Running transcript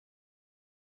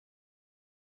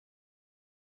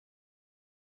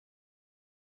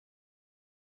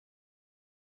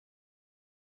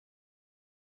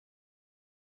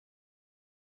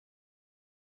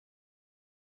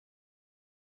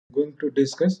Going to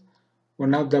discuss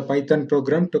one of the Python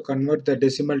program to convert the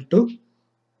decimal to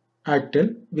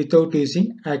octal without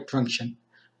using act function.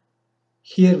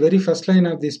 Here very first line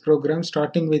of this program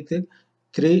starting with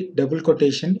three double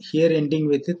quotation, here ending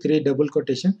with three double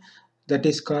quotation, that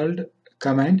is called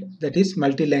command, that is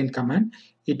multi-line command.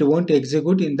 It won't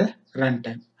execute in the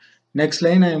runtime. Next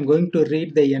line I am going to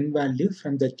read the n value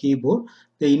from the keyboard.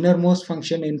 The innermost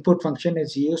function, input function,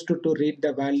 is used to read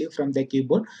the value from the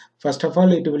keyboard. First of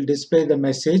all, it will display the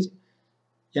message,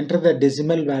 enter the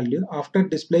decimal value. After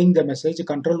displaying the message,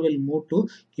 control will move to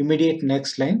immediate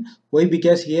next line. Why?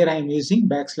 Because here I am using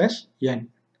 \n.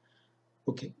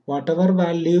 Okay, whatever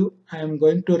value I am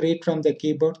going to read from the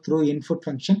keyboard through input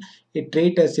function, it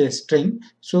treat as a string,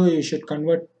 so you should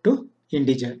convert to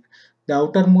integer. The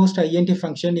outermost int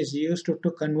function is used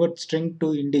to convert string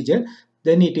to integer,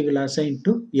 then it will assign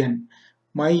to n.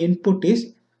 My input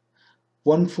is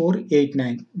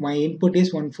 1489. My input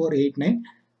is 1489.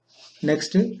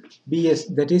 Next,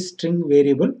 bs, that is string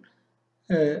variable.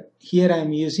 Here I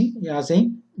am using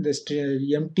assign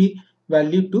the empty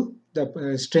value to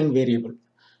the string variable.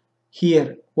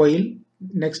 Here, while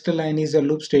next line is a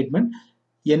loop statement,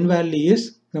 n value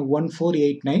is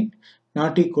 1489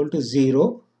 not equal to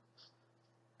 0,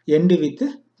 end with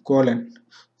colon.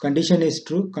 Condition is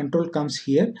true, control comes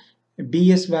here.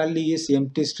 Bs value is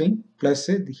empty string plus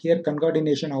here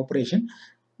concatenation operation.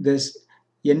 This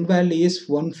n value is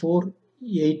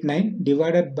 1489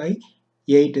 divided by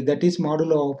 8, that is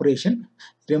modulo operation.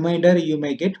 Remainder you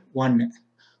may get 1.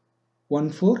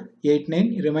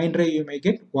 1489, remainder you may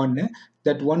get 1.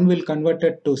 That 1 will convert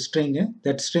it to string.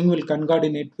 That string will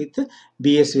concatenate with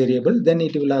bs variable, then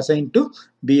it will assign to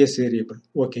bs variable.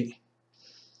 Okay.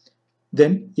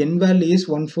 Then n value is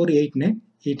 1489,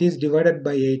 it is divided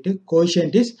by 8,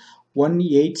 quotient is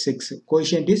 186,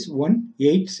 quotient is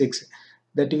 186,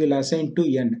 that will assign to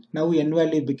n. Now n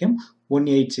value become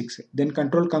 186, then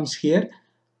control comes here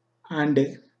and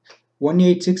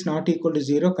 186 not equal to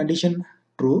 0, condition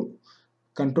true,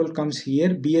 control comes here,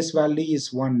 bs value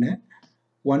is 1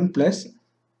 plus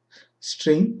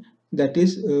string, that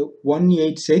is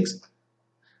 186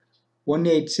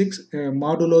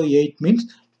 modulo 8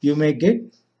 means you may get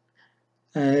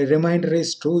remainder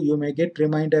is 2, you may get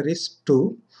remainder is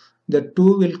 2. The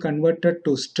 2 will convert it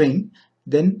to string,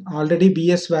 then already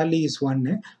bs value is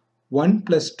 1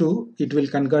 plus 2 it will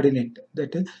concatenate,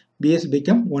 that is bs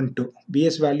become 1 2,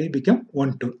 bs value become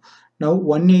 1 2. Now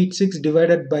 186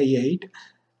 divided by 8,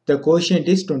 the quotient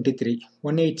is 23.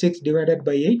 186 divided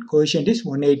by 8, quotient is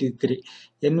 183.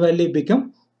 N value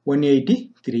become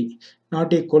 183.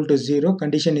 Not equal to 0,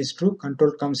 condition is true,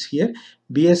 control comes here.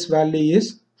 Bs value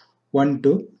is 1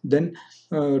 2. Then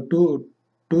 2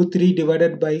 3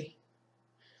 divided by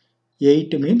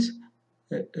 8 means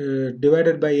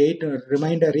divided by 8,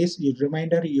 remainder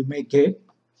you may get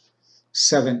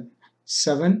 7.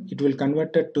 7 it will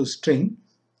convert it to string.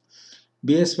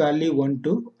 Bs value 1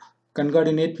 2.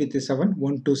 Concatenate with 7,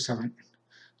 1 to 7.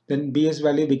 Then bs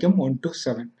value become 1 to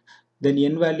 7. Then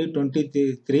n value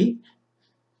 23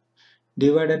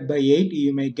 divided by 8,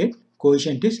 you may get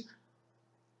quotient is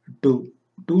 2.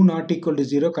 2 not equal to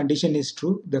 0, condition is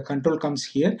true, the control comes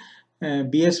here.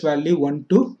 Bs value 1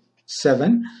 to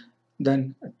 7.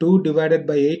 Then 2 divided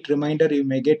by 8, remainder you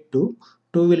may get 2.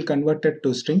 2 will convert it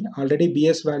to string. Already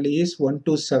bs value is 1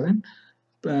 to 7.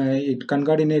 It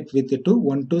concatenate with 2,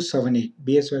 1 to 7 8.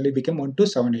 Bs value become 1 to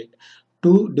 7 8.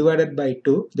 2 divided by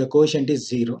 2, the quotient is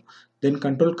 0. Then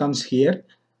control comes here.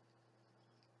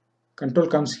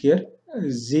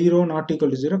 0 not equal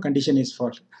to 0, condition is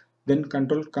false. Then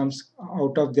control comes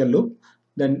out of the loop.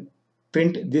 Then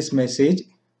print this message.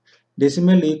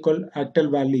 Decimal equal octal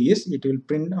value is, it will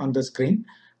print on the screen.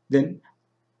 Then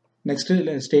next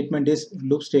statement is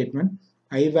loop statement.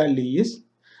 I value is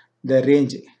the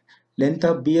range. Length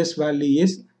of bs value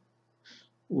is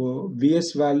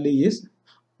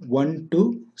 1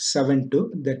 to 7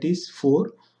 2, that is 4.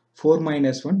 4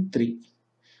 minus 1 3.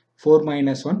 4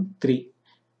 minus 1 3,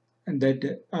 and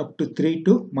that up to 3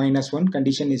 to minus 1,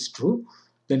 condition is true.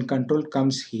 Then control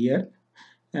comes here.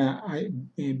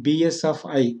 Bs of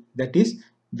I, that is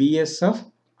bs of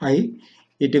I,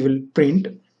 it will print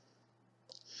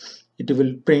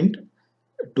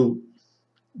 2.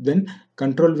 Then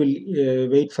control will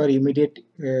wait for immediate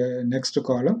next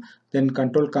column. Then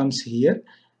control comes here.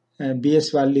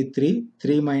 Bs value 3.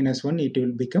 3 minus 1, it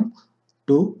will become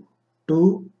 2.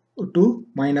 2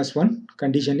 minus 1,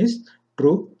 condition is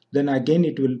true. Then again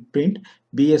it will print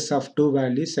bs of 2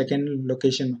 value, second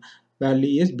location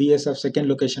value is bs of second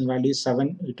location value is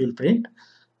 7, it will print.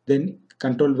 Then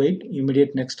control wait,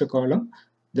 immediate next column.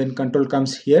 Then control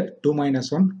comes here, 2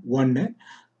 minus 1 1.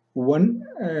 1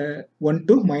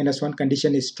 to -1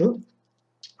 condition is true,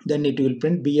 then it will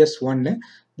print BS1,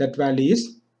 that value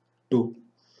is 2.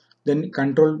 Then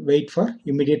control wait for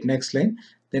immediate next line,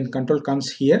 then control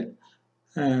comes here,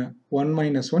 1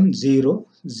 minus 1 0,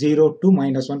 0 to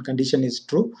 -1 condition is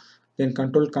true, then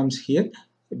control comes here,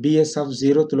 BS of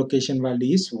 0th location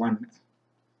value is 1.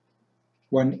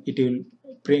 It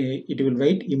will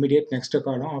wait immediate next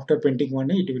column. After printing 1,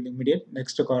 it will immediate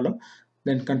next column.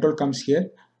 Then control comes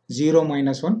here, 0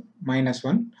 minus 1 minus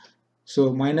 1.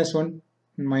 So minus 1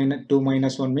 minus 2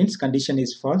 minus 1 means condition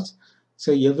is false.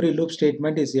 So every loop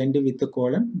statement is ending with the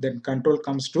colon. Then control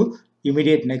comes to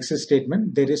immediate next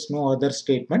statement. There is no other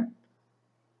statement.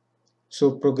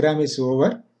 So program is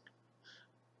over.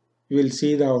 We will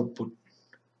see the output.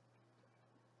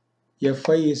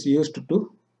 F5 is used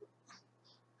to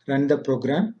run the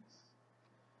program.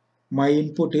 My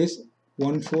input is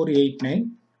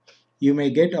 1489. You may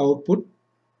get output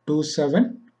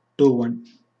 2721.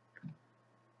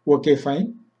 Okay,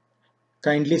 fine.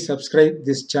 Kindly subscribe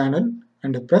this channel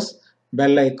and press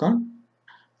bell icon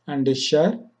and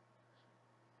share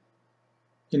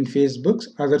in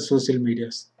Facebook's other social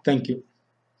medias. Thank you.